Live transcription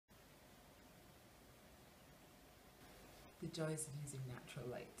joys of using natural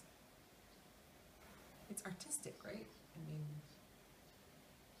light. It's artistic, right? I mean,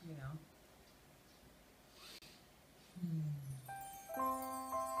 you know.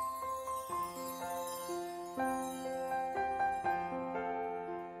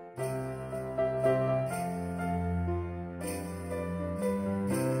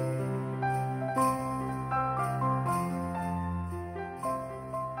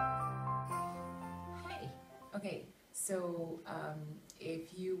 Okay, so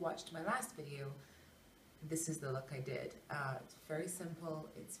if you watched my last video, this is the look I did. It's very simple,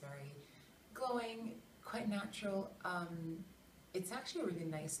 it's very glowing, quite natural. It's actually a really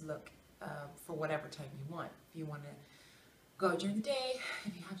nice look for whatever time you want. If you want to go out during the day,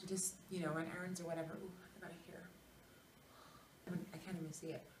 if you have to just, you know, run errands or whatever. Ooh, I got it here. I can't even see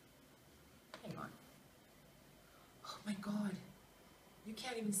it. Hang on. Oh my god. You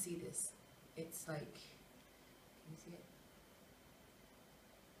can't even see this. It's like... Can you see it?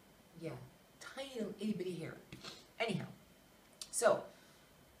 Yeah, tiny little itty bitty hair. Anyhow, so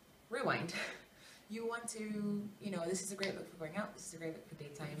rewind. You want to, you know, this is a great look for going out. This is a great look for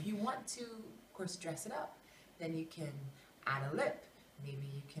daytime. If you want to, of course, dress it up, then you can add a lip. Maybe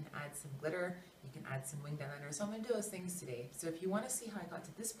you can add some glitter. You can add some winged eyeliner. So I'm going to do those things today. So if you want to see how I got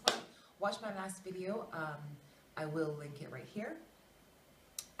to this point, watch my last video. I will link it right here,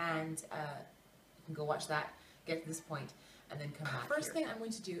 and you can go watch that. Get to this point and then come back. First thing I'm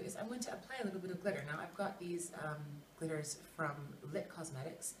going to do is I'm going to apply a little bit of glitter. Now I've got these glitters from Lit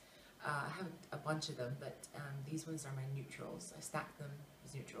Cosmetics. I have a bunch of them, but these ones are my neutrals. I stack them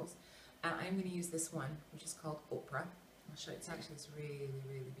as neutrals. I'm going to use this one, which is called Oprah. I'll show you. It's actually this really,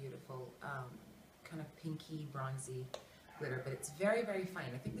 really beautiful kind of pinky, bronzy glitter, but it's very, very fine.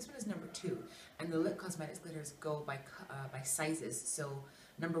 I think this one is number 2, and the Lit Cosmetics glitters go by sizes. So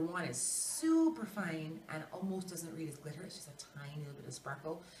number 1 is super fine and almost doesn't read as glitter. It's just a tiny little bit of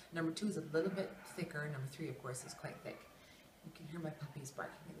sparkle. Number 2 is a little bit thicker. Number 3, of course, is quite thick. You can hear my puppies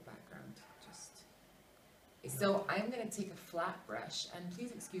barking in the background. So I'm going to take a flat brush, and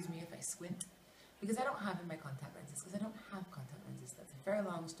please excuse me if I squint, because I don't have in my contact lenses, because I don't have contact lenses. That's a very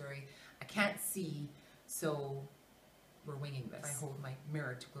long story. I can't see, so we're winging this. If I hold my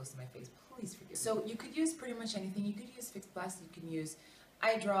mirror too close to my face, please forgive me. So you could use pretty much anything. You could use fixed blast, you can use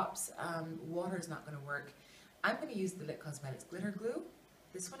eye drops. Water is not going to work. I'm going to use the Lit Cosmetics glitter glue.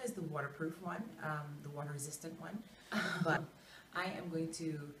 This one is the waterproof one, the water resistant one, but I am going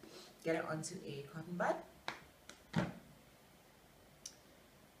to get it onto a cotton bud.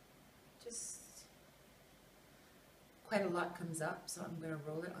 Just quite a lot comes up, so I'm going to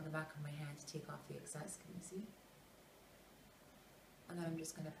roll it on the back of my hand to take off the excess. Can you see? And then I'm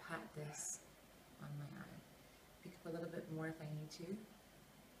just going to pat this on my eye. Pick up a little bit more if I need to.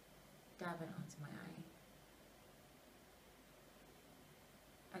 Dab it onto my eye.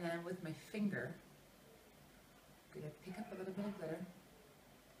 And then with my finger, I'm going to pick up a little bit of glitter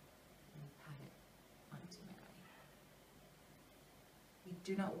and pat it onto my eye. You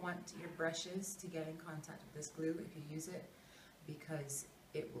do not want your brushes to get in contact with this glue if you use it, because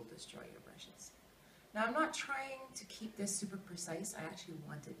it will destroy your brushes. Now I'm not trying to keep this super precise. I actually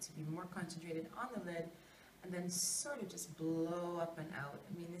want it to be more concentrated on the lid and then sort of just blow up and out.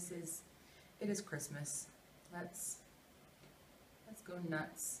 I mean, it is Christmas. Let's go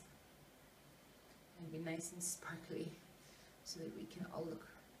nuts and be nice and sparkly so that we can all look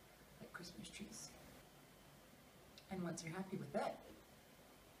like Christmas trees. And once you're happy with that,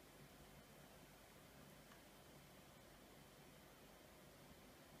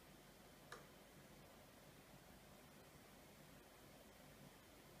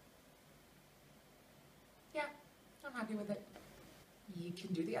 yeah, I'm happy with it. You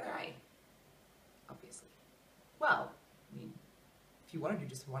can do the other eye, obviously. Well, I mean, if you want to do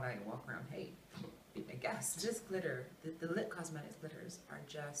just one eye and walk around, hey, be my guest. This glitter, the Lit Cosmetics glitters are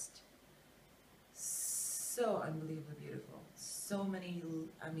just so unbelievably beautiful. So many,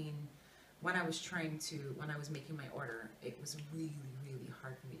 I mean, when I was making my order, it was really, really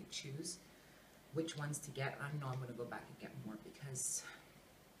hard for me to choose which ones to get. I know I'm going to go back and get more because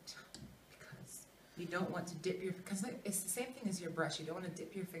you don't want to dip your, because it's the same thing as your brush. You don't want to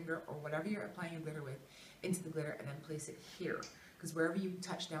dip your finger or whatever you're applying your glitter with into the glitter and then place it here. Because wherever you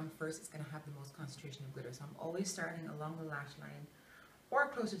touch down first, it's going to have the most concentration of glitter. So I'm always starting along the lash line or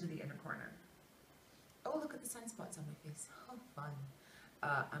closer to the inner corner. Oh, look at the sunspots on my face. How fun.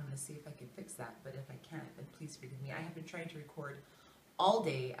 I'm going to see if I can fix that, but if I can't, then please forgive me. I have been trying to record all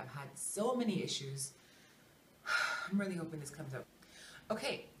day. I've had so many issues. I'm really hoping this comes out.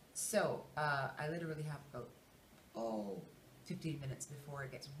 Okay, so I literally have about, 15 minutes before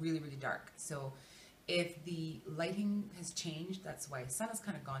it gets really, really dark. So If the lighting has changed, that's why. The sun has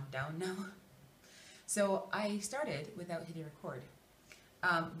kind of gone down now. So I started without hitting record.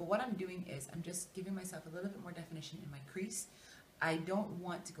 But what I'm doing is I'm just giving myself a little bit more definition in my crease. I don't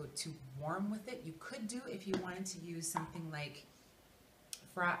want to go too warm with it. You could do if you wanted to use something like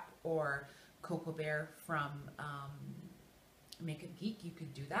Frap or Cocoa Bear from Makeup Geek, you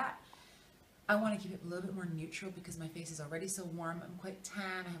could do that. I want to keep it a little bit more neutral because my face is already so warm. I'm quite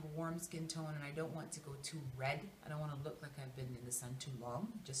tan, I have a warm skin tone, and I don't want to go too red. I don't want to look like I've been in the sun too long,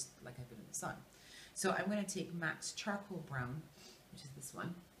 just like I've been in the sun. So I'm going to take MAC's Charcoal Brown, which is this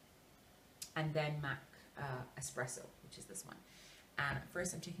one, and then MAC Espresso, which is this one. And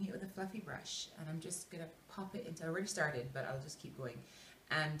first I'm taking it with a fluffy brush, and I'm just going to pop it into, I already started, but I'll just keep going.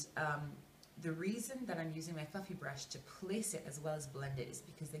 And the reason that I'm using my fluffy brush to place it as well as blend it is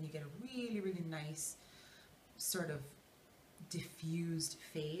because then you get a really, really nice sort of diffused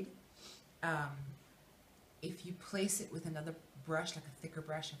fade. If you place it with another brush, like a thicker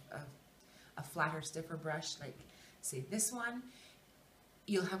brush, a flatter, stiffer brush, like say this one,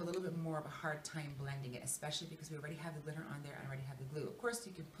 you'll have a little bit more of a hard time blending it, especially because we already have the glitter on there and already have the glue. Of course,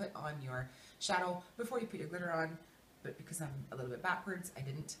 you can put on your shadow before you put your glitter on, but because I'm a little bit backwards, I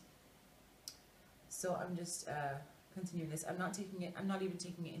didn't. So I'm just continuing this. I'm not even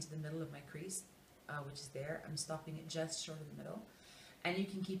taking it into the middle of my crease, which is there. I'm stopping it just short of the middle. And you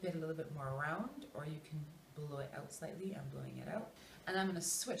can keep it a little bit more round, or you can blow it out slightly. I'm blowing it out. And I'm going to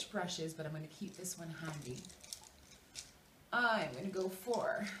switch brushes, but I'm going to keep this one handy. I'm going to go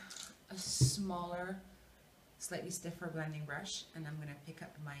for a smaller, slightly stiffer blending brush, and I'm going to pick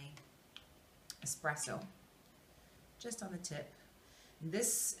up my Espresso just on the tip.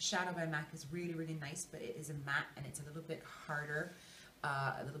 This shadow by MAC is really, really nice, but it is a matte and it's a little bit harder,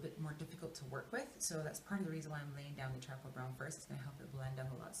 a little bit more difficult to work with. So that's part of the reason why I'm laying down the charcoal brown first. It's going to help it blend down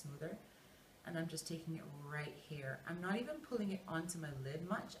a lot smoother. And I'm just taking it right here. I'm not even pulling it onto my lid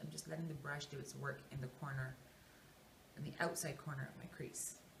much. I'm just letting the brush do its work in the corner, in the outside corner of my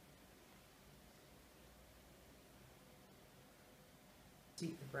crease.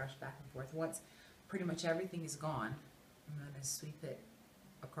 Sweep the brush back and forth. Once pretty much everything is gone, I'm going to sweep it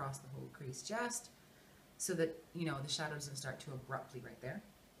across the whole crease just so that, you know, the shadow doesn't start too abruptly right there.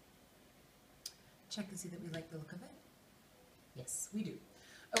 Check and see that we like the look of it. Yes, we do.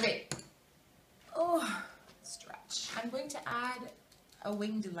 Okay. Oh, stretch. I'm going to add a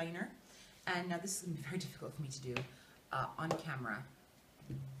winged liner, and now this is going to be very difficult for me to do on camera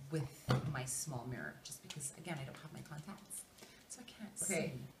with my small mirror, just because, again, I don't have my contacts, so I can't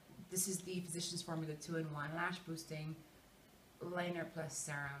see. This is the Physicians Formula 2-in-1 Lash Boosting Liner plus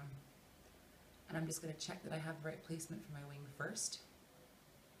Serum, and I'm just going to check that I have the right placement for my wing first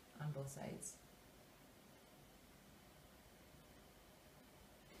on both sides.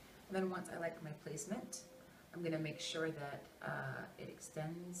 And then once I like my placement, I'm going to make sure that it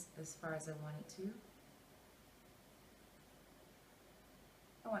extends as far as I want it to.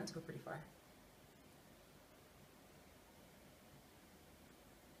 I want it to go pretty far.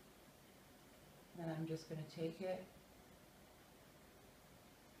 Then I'm just going to take it,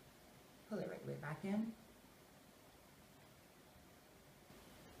 pull it right way back in.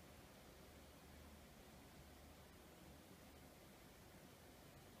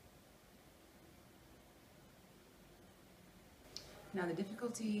 Now the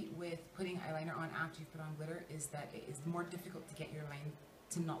difficulty with putting eyeliner on after you put on glitter is that it is more difficult to get your line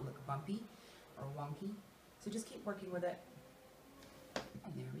to not look bumpy or wonky. So just keep working with it.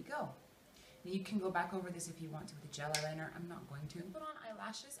 And there we go. Now you can go back over this if you want to with a gel eyeliner. I'm not going to. Put on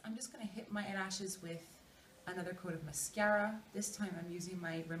eyelashes. I'm just going to hit my eyelashes with another coat of mascara. This time I'm using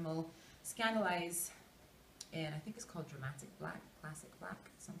my Rimmel ScandalEyes, and I think it's called Dramatic Black, Classic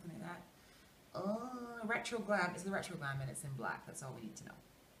Black, something like that. Retro Glam is the Retro Glam, and it's in black. That's all we need to know.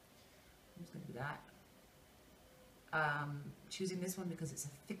 I'm just going to do that. Choosing this one because it's a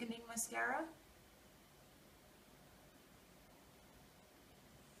thickening mascara.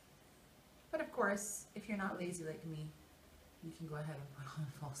 But of course, if you're not lazy like me, you can go ahead and put on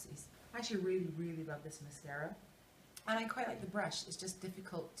falsies. I actually really, really love this mascara. And I quite like the brush. It's just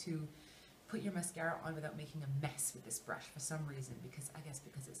difficult to put your mascara on without making a mess with this brush for some reason, because I guess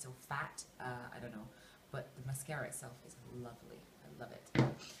because it's so fat, I don't know, but the mascara itself is lovely. I love it.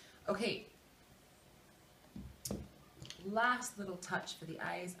 Okay, last little touch for the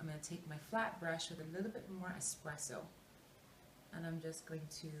eyes. I'm going to take my flat brush with a little bit more espresso, and I'm just going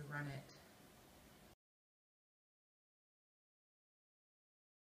to run it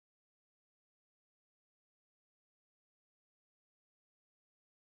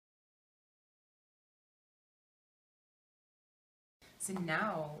So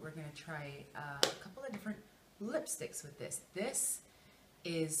now we're going to try a couple of different lipsticks with this. This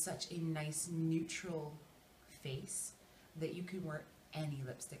is such a nice neutral face that you can wear any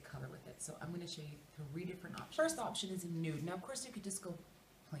lipstick color with it. So I'm going to show you 3 different options. First option is a nude. Now of course you could just go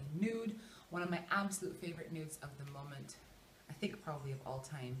plain nude. One of my absolute favorite nudes of the moment, I think probably of all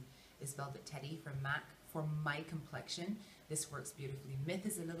time, is Velvet Teddy from MAC. For my complexion, this works beautifully. Myth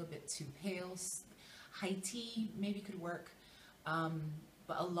is a little bit too pale. High tea maybe could work,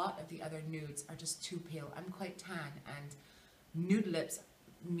 but a lot of the other nudes are just too pale. I'm quite tan, and nude lips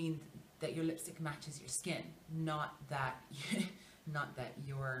mean that your lipstick matches your skin, not that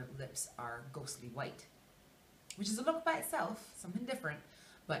your lips are ghostly white, which is a look by itself, something different,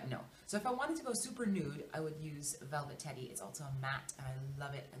 but no. So if I wanted to go super nude, I would use Velvet Teddy. It's also a matte, and I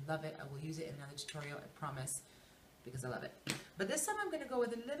love it. I love it. I will use it in another tutorial, I promise, because I love it. But this time I'm going to go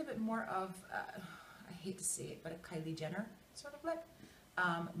with a little bit more of, I hate to say it, but a Kylie Jenner sort of lip,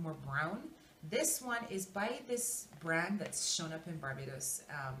 more brown. This one is by this brand that's shown up in Barbados,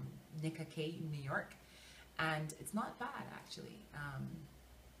 Nicka in New York, and it's not bad actually.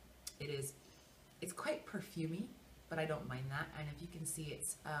 It's quite perfumey, but I don't mind that. And if you can see,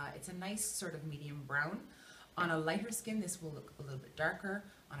 it's a nice sort of medium brown. On a lighter skin, this will look a little bit darker.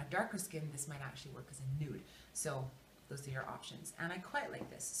 On a darker skin, this might actually work as a nude. So those are your options, and I quite like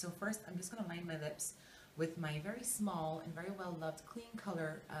this. So first, I'm just going to line my lips with my very small and very well loved Klean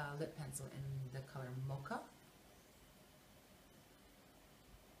color lip pencil in the color Mocha.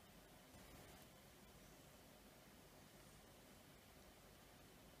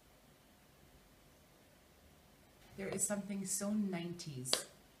 There is something so 90s,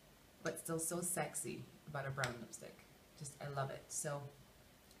 but still so sexy about a brown lipstick. Just, I love it. So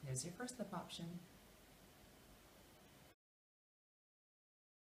there's your first lip option.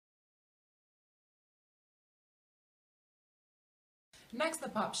 Next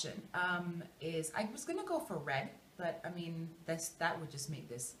lip option is, I was gonna go for red, but I mean, that would just make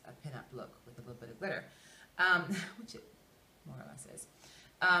this a pin-up look with a little bit of glitter, which it more or less is.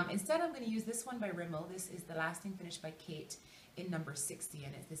 Instead, I'm going to use this one by Rimmel. This is the Lasting Finish by Kate in number 60,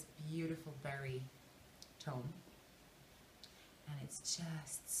 and it's this beautiful berry tone, and it's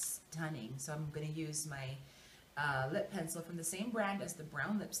just stunning. So I'm going to use my lip pencil from the same brand as the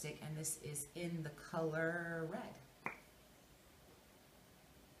brown lipstick, and this is in the color red.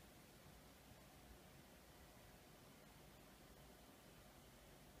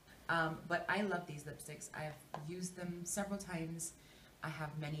 But I love these lipsticks. I have used them several times. I have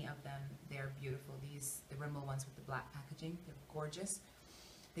many of them. They're beautiful. The Rimmel ones with the black packaging, they're gorgeous.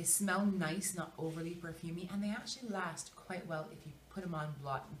 They smell nice, not overly perfumey, and they actually last quite well. If you put them on,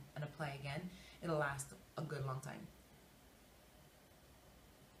 blot, and apply again, it'll last a good long time.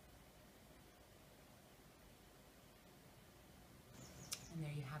 And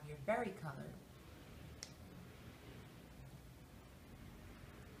there you have your berry color,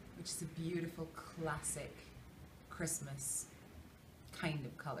 which is a beautiful classic Christmas kind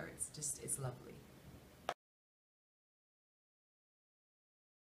of color. It's lovely.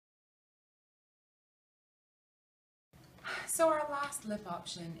 So our last lip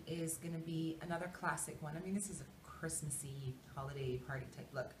option is going to be another classic one. I mean, this is a Christmassy holiday party type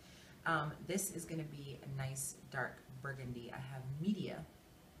look. This is going to be a nice dark burgundy. I have Media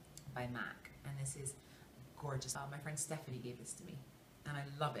by MAC, and this is gorgeous. My friend Stephanie gave this to me, and I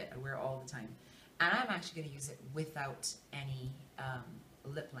love it. I wear it all the time. And I'm actually going to use it without any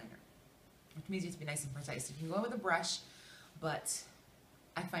lip liner, which means you have to be nice and precise. You can go in with a brush, but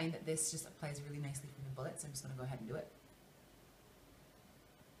I find that this just applies really nicely from the bullet, so I'm just going to go ahead and do it.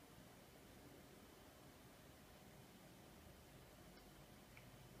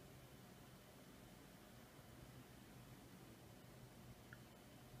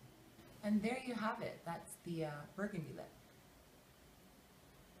 And there you have it. That's the burgundy lip.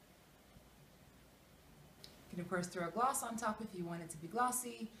 You can of course throw a gloss on top if you want it to be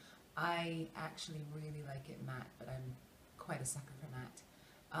glossy. I actually really like it matte, but I'm quite a sucker for matte.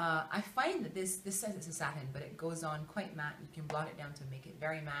 I find that this says it's a satin, but it goes on quite matte. You can blot it down to make it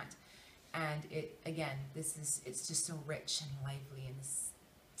very matte, and it again, it's just so rich and lively, and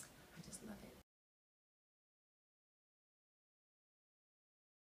I just love it.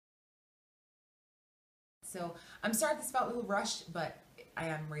 So I'm sorry if this felt a little rushed, but I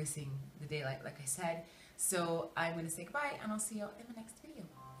am racing the daylight, like I said. So I'm going to say goodbye, and I'll see you in the next video.